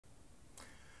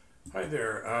Hi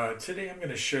there. Today I'm going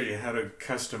to show you how to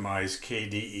customize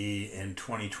KDE in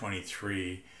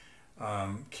 2023.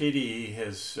 KDE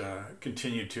has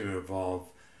continued to evolve,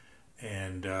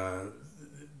 and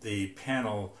the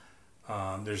panel,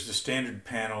 there's the standard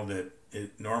panel that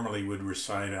it normally would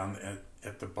reside on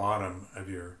at the bottom of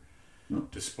your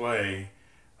display.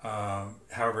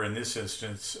 However, in this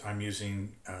instance, I'm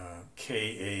using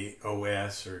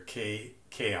KAOS or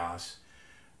Chaos,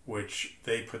 which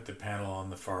they put the panel on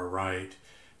the far right.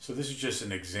 So this is just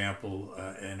an example,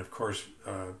 and of course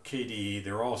KDE,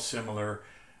 they're all similar.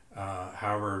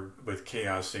 However, with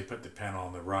Chaos, they put the panel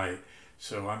on the right.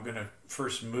 So I'm going to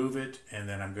first move it, and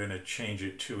then I'm going to change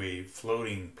it to a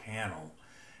floating panel.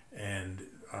 And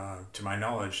to my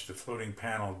knowledge, the floating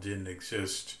panel didn't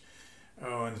exist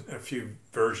in a few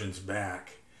versions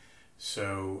back.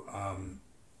 So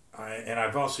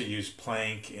I've also used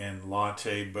Plank and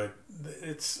Latte, but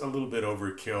it's a little bit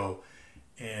overkill.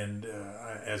 And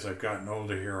as I've gotten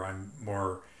older here,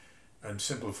 I'm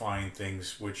simplifying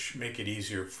things, which make it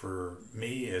easier for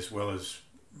me as well as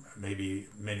maybe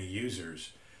many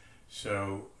users.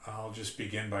 So I'll just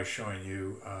begin by showing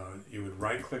you. You would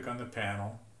right-click on the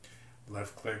panel,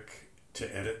 left-click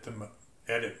to edit the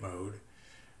edit mode.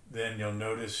 Then you'll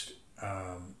notice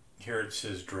here it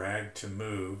says drag to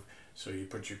move. So you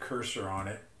put your cursor on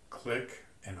it, click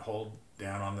and hold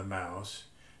down on the mouse,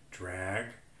 drag,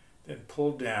 then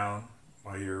pull down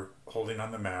while you're holding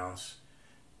on the mouse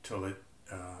till it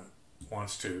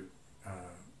wants to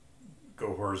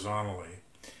go horizontally.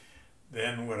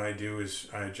 Then what I do is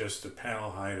I adjust the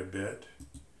panel height a bit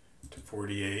to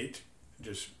 48.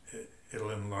 It'll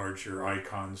enlarge your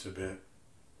icons a bit.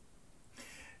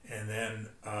 And then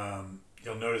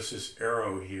you'll notice this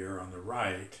arrow here on the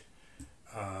right.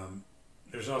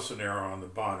 There's also an arrow on the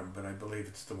bottom, but I believe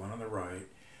it's the one on the right.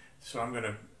 So I'm going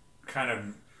to kind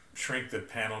of shrink the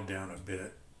panel down a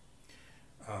bit,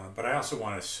 but I also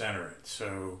want to center it.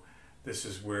 So this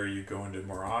is where you go into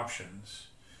more options,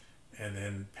 and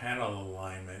then panel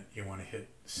alignment, you want to hit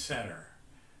center.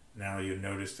 Now you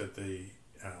notice that the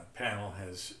panel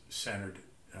has centered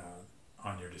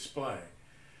on your display.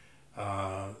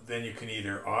 Then you can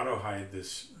either auto hide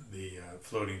the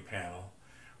floating panel,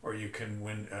 or you can,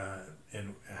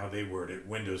 in how they word it,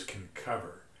 Windows can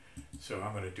cover. So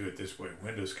I'm going to do it this way.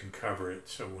 Windows can cover it,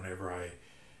 so when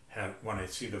I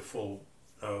see the full,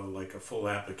 like a full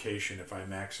application, if I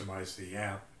maximize the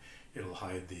app, it'll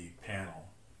hide the panel.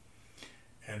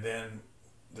 And then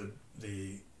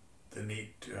the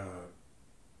neat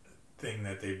thing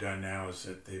that they've done now is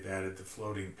that they've added the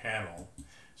floating panel.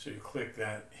 So you click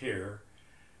that here,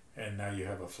 and now you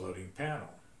have a floating panel.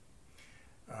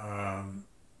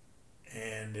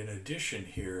 And in addition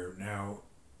here, now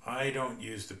I don't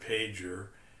use the pager,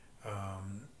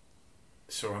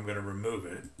 so I'm going to remove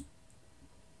it.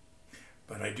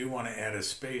 But I do want to add a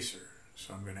spacer,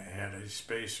 so I'm going to add a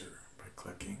spacer by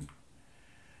clicking.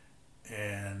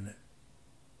 And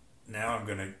now I'm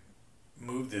going to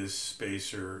move this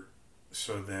spacer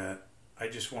so that I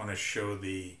just want to show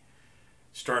the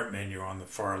start menu on the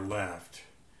far left,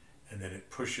 and then it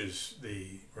pushes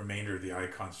the remainder of the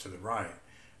icons to the right.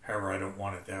 However, I don't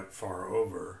want it that far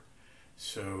over.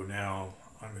 So now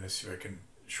I'm going to see if I can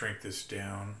shrink this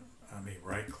down. Let me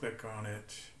right click on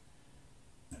it.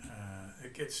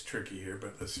 It gets tricky here,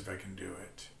 but let's see if I can do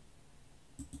it.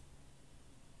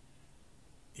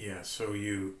 Yeah, so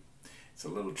it's a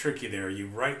little tricky there. You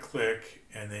right click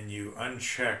and then you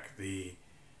uncheck the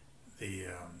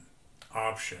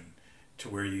option to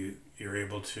where you're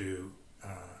able to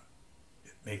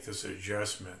make this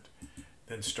adjustment.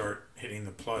 Then start hitting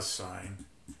the plus sign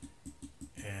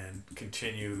and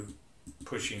continue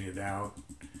pushing it out.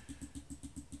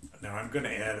 Now I'm going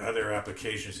to add other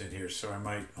applications in here, so I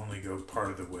might only go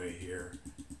part of the way here.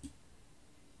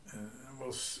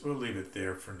 We'll leave it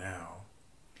there for now.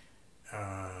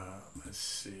 Let's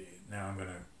see. Now I'm going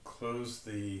to close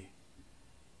the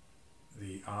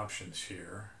options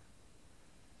here.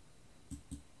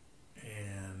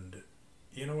 And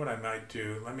you know what I might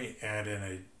do? Let me add in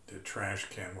a trash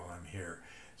can while I'm here.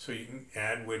 So you can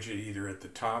add widget either at the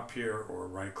top here, or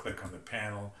right click on the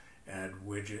panel, add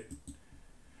widget,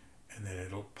 and then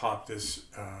it'll pop this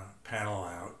panel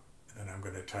out. And then I'm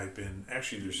going to type in,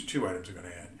 actually there's two items I'm going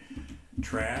to add.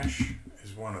 Trash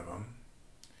is one of them.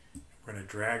 We're going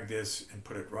to drag this and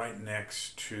put it right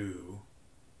next to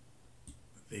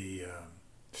the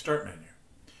start menu.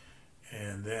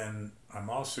 And then I'm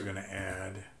also going to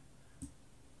add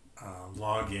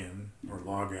log in or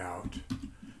log out.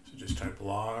 So just type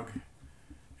log,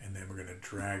 and then we're going to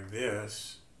drag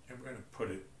this and we're going to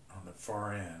put it on the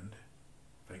far end,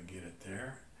 if I can get it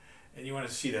there. and you want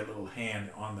to see that little hand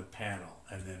on the panel,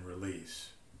 and then release.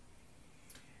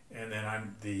 And then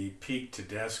on the peak to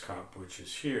desktop, which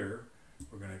is here,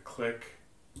 we're going to click,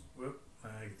 whoop,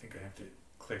 I think I have to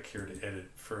click here to edit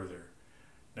further.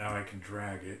 Now I can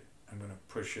drag it. I'm going to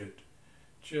push it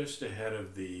just ahead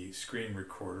of the screen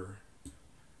recorder,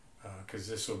 because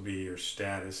this will be your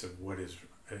status of what is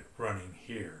running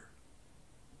here.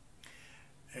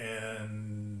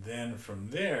 And then from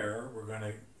there, we're going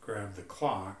to grab the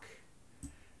clock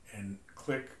and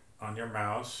click on your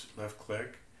mouse, left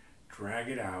click, drag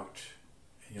it out,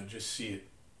 and you'll just see it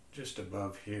just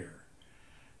above here.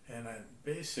 And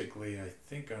basically, I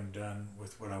think I'm done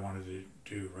with what I wanted to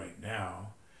do right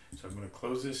now. So I'm going to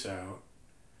close this out.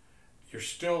 You're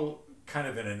still kind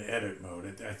of in an edit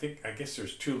mode. I guess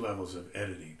there's two levels of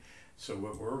editing. So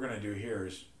what we're going to do here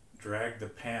is drag the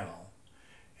panel,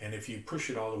 and if you push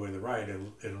it all the way to the right,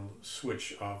 it'll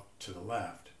switch off to the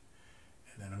left.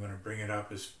 And then I'm going to bring it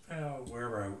up as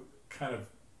wherever I kind of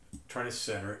try to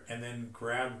center it, and then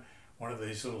grab one of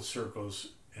these little circles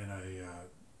in a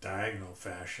diagonal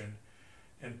fashion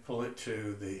and pull it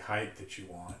to the height that you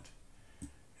want,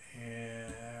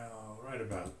 and right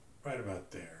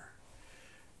about there.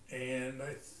 And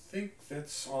I think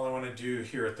that's all I want to do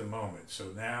here at the moment.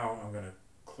 So now I'm going to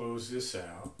close this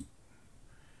out,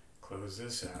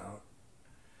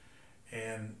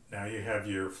 and now you have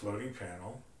your floating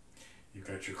panel. You've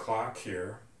got your clock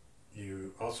here.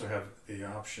 You also have the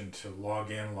option to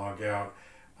log in, log out.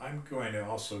 I'm going to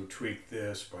also tweak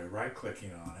this by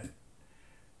right-clicking on it,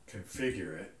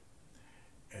 configure it,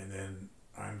 and then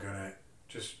I'm going to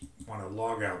just want a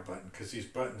log out button, because these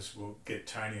buttons will get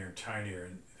tinier and tinier,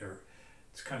 and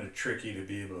it's kind of tricky to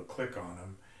be able to click on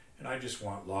them. And I just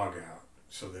want log out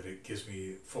so that it gives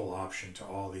me full option to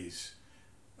all these,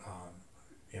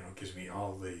 gives me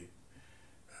all the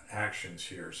actions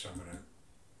here. So I'm going to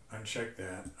uncheck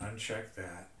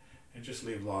that, and just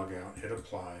leave log out, hit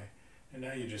apply, and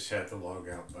now you just have the log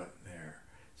out button there.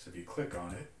 So if you click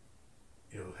on it,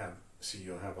 you'll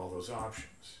have all those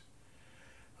options.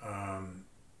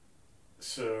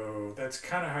 So that's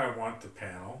kind of how I want the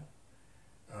panel,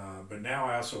 but now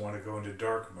I also want to go into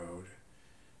dark mode.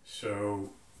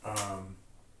 So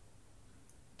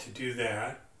to do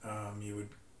that, you would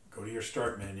go to your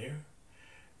start menu.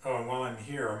 Oh, and while I'm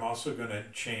here, I'm also going to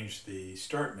change the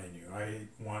start menu. I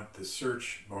want the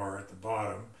search bar at the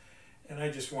bottom, and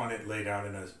I just want it laid out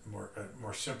in a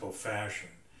more simple fashion.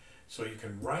 So you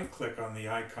can right-click on the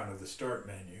icon of the start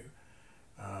menu,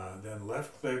 then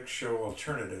left-click Show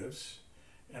Alternatives,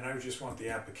 and I just want the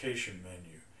application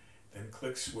menu. Then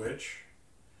click Switch,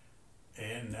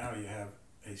 and now you have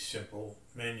a simple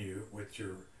menu with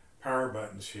your power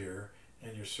buttons here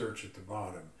and your search at the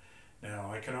bottom.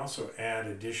 Now I can also add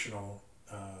additional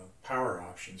power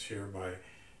options here by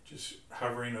just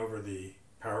hovering over the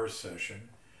power session,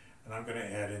 and I'm going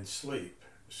to add in sleep.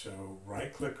 So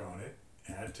right click on it,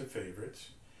 add to favorites.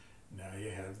 Now you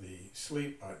have the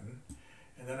sleep button,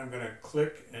 and then I'm going to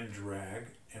click and drag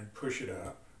and push it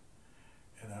up,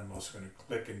 and then I'm also going to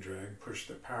click and drag, push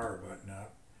the power button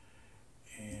up,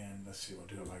 and let's see, we'll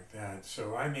do it like that.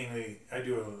 So I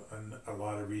do a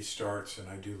lot of restarts, and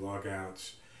I do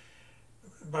logouts.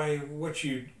 By what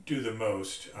you do the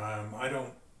most, I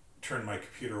don't turn my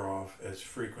computer off as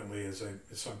frequently as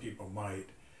some people might.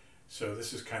 So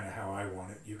this is kind of how I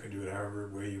want it. You can do it however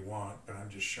way you want, but I'm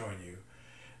just showing you.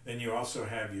 Then you also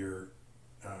have your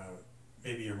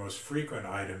maybe your most frequent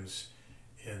items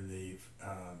in the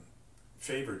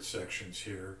favorite sections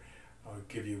here. I'll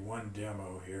give you one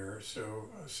demo here. So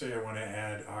say I want to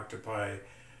add Octopi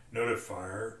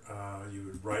Notifier. You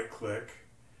would right click,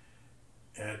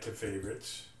 add to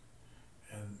favorites,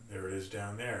 and there it is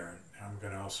down there. Now I'm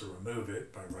going to also remove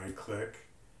it by right click,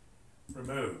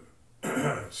 remove.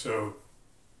 So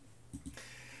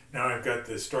now I've got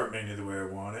the start menu the way I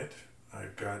want it.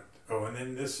 I've got, oh, and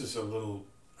then this is a little,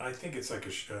 I think it's like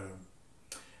it's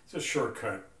a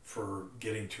shortcut for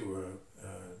getting to a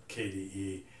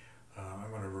KDE.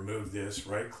 I'm going to remove this,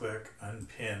 right click,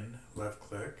 unpin, left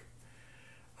click.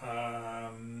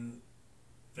 Then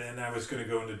I was going to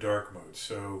go into dark mode.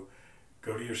 So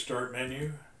go to your start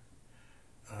menu,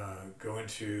 go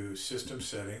into system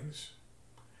settings,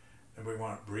 then we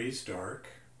want breeze dark.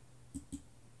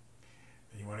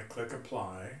 Then you want to click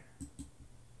apply.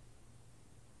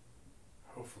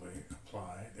 Hopefully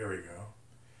apply, there we go.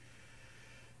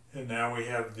 And now we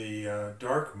have the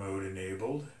dark mode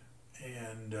enabled.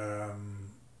 And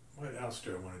what else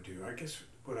do I want to do? I guess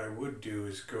what I would do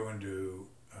is go into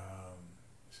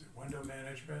is it window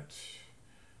management?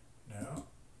 No.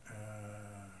 I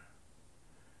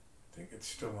think it's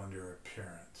still under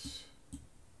appearance.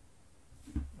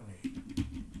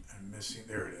 missing?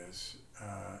 There it is.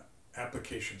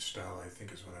 Application style, I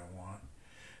think, is what I want.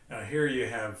 Now here you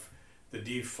have the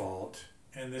default,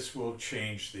 and this will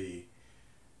change the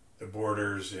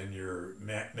borders and your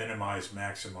minimize,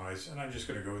 maximize, and I'm just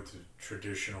going to go with the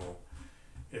traditional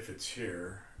if it's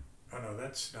here. Oh no,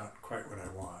 that's not quite what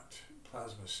I want.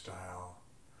 Plasma style.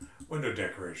 Window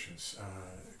decorations,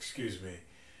 excuse me.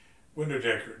 Window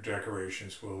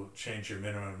decorations will change your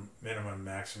minimum,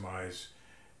 maximize,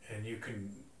 and you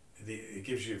can, it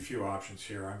gives you a few options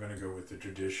here. I'm going to go with the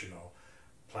traditional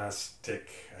plastic,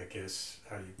 I guess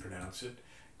how you pronounce it.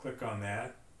 Click on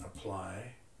that,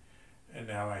 apply, and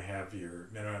now I have your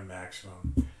minimum,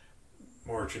 maximum,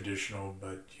 more traditional,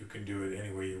 but you can do it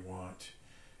any way you want.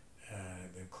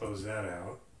 Then close that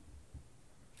out.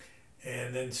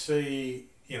 And then say,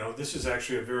 you know, this is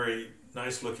actually a very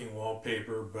nice looking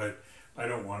wallpaper, but I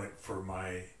don't want it for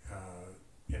my,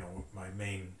 you know, my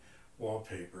main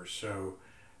wallpaper. So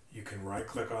you can right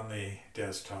click on the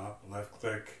desktop, left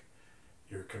click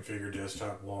your configure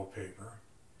desktop wallpaper.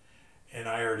 And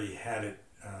I already had it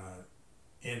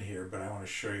in here, but I want to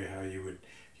show you how you would,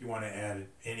 if you want to add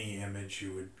any image,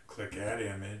 you would click add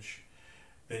image.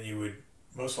 Then you would,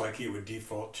 most likely it would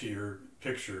default to your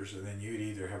pictures, and then you'd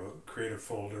either have create a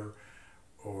folder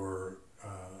or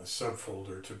a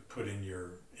subfolder to put in your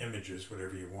images,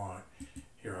 whatever you want.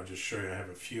 Here, I'll just show you, I have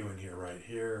a few in here right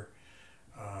here.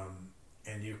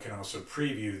 And you can also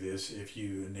preview this if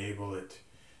you enable it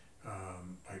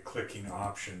by clicking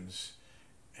options,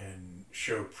 and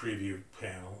show preview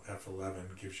panel,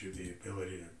 F11 gives you the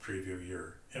ability to preview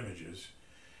your images.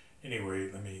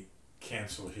 Anyway, let me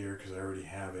cancel here because I already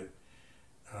have it,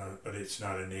 but it's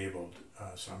not enabled.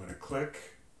 So I'm going to click.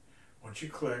 Once you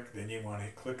click, then you want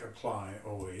to click apply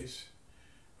always.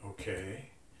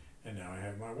 Okay, and now I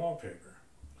have my wallpaper.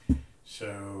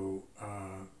 So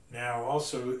now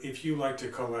also, if you like to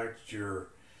collect your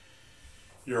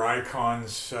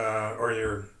icons or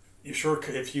your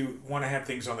shortcut, if you want to have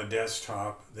things on the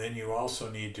desktop, then you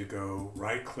also need to go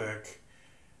right click,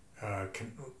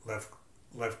 left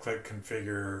click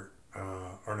configure,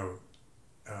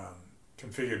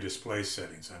 configure display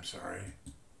settings. I'm sorry.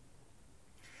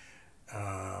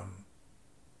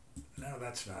 No,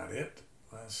 that's not it.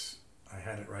 I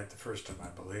had it right the first time, I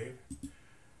believe.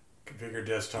 Configure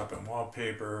desktop and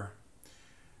wallpaper.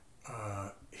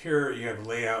 Here you have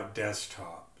layout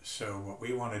desktop. So what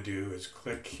we want to do is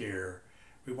click here.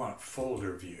 We want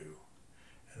folder view,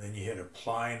 and then you hit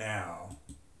apply now,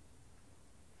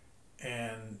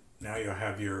 and now you'll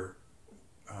have your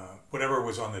whatever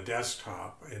was on the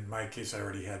desktop. In my case, I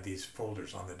already had these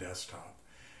folders on the desktop,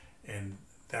 and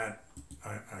that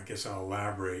I guess I'll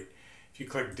elaborate. If you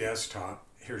click desktop,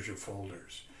 here's your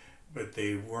folders, but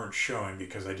they weren't showing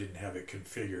because I didn't have it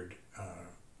configured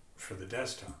for the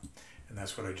desktop, and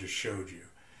that's what I just showed you.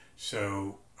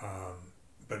 So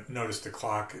but notice the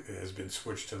clock has been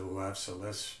switched to the left, so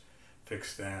let's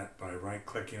fix that by right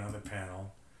clicking on the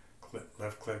panel,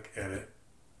 left click edit,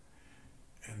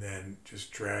 and then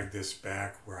just drag this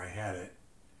back where I had it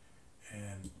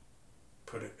and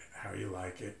put it how you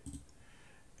like it,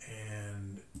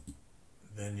 and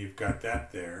then you've got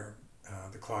that there,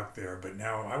 the clock there. But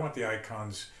now I want the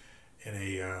icons in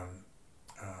a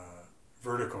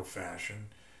vertical fashion,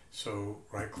 so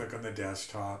right click on the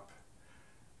desktop,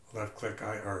 left click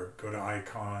or go to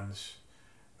icons.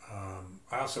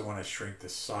 I also want to shrink the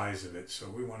size of it, so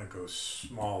we want to go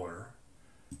smaller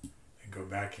and go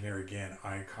back in here again,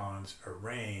 icons,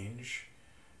 arrange,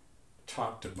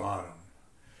 top to bottom.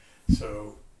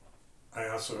 So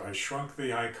I shrunk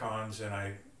the icons and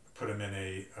I put them in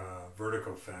a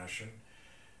vertical fashion,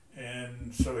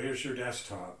 and so here's your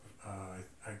desktop.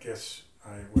 I guess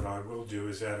what I will do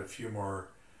is add a few more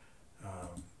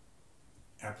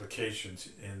applications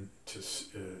in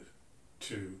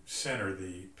to center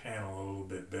the panel a little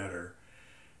bit better,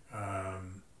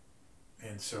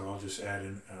 and so I'll just add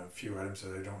in a few items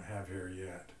that I don't have here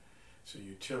yet. So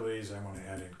utilities, I want to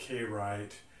add in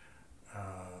K-Write,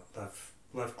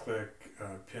 left click,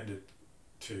 pinned it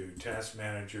to Task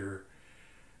Manager.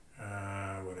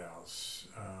 What else?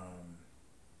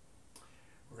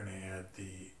 We're going to add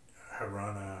the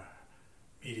Harana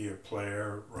Media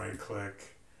Player, right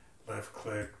click, left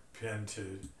click, pin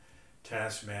to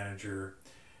Task Manager.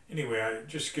 Anyway, I'm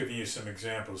just giving you some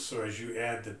examples. So as you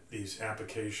add these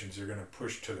applications, they're going to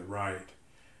push to the right.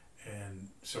 And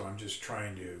so I'm just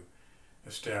trying to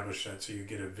establish that so you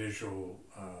get a visual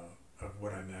of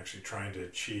what I'm actually trying to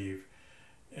achieve.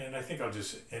 And I think I'll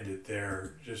just end it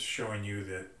there, just showing you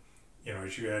that, you know,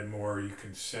 as you add more, you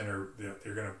can center,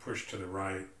 they're going to push to the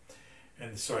right.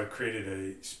 And so I've created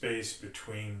a space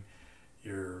between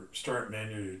your start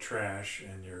menu, your trash,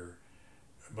 and your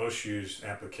most used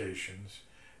applications.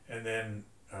 And then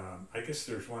I guess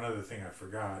there's one other thing I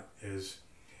forgot is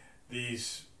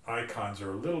these icons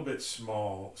are a little bit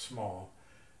small,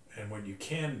 and what you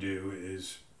can do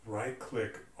is right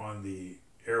click on the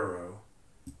arrow,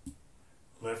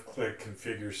 left click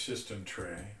configure system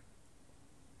tray,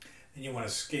 and you want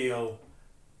to scale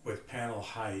with panel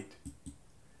height,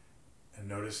 and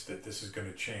notice that this is going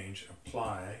to change,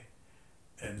 apply,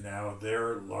 and now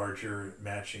they're larger,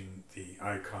 matching the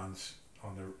icons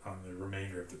on the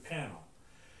remainder of the panel.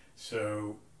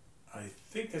 So I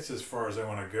think that's as far as I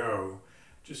want to go,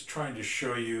 just trying to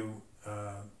show you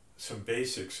some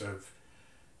basics of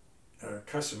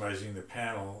customizing the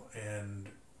panel and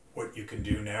what you can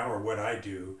do now, or what I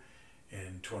do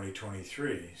in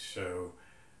 2023. So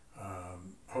I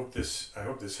hope this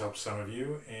helps some of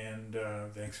you, and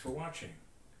thanks for watching.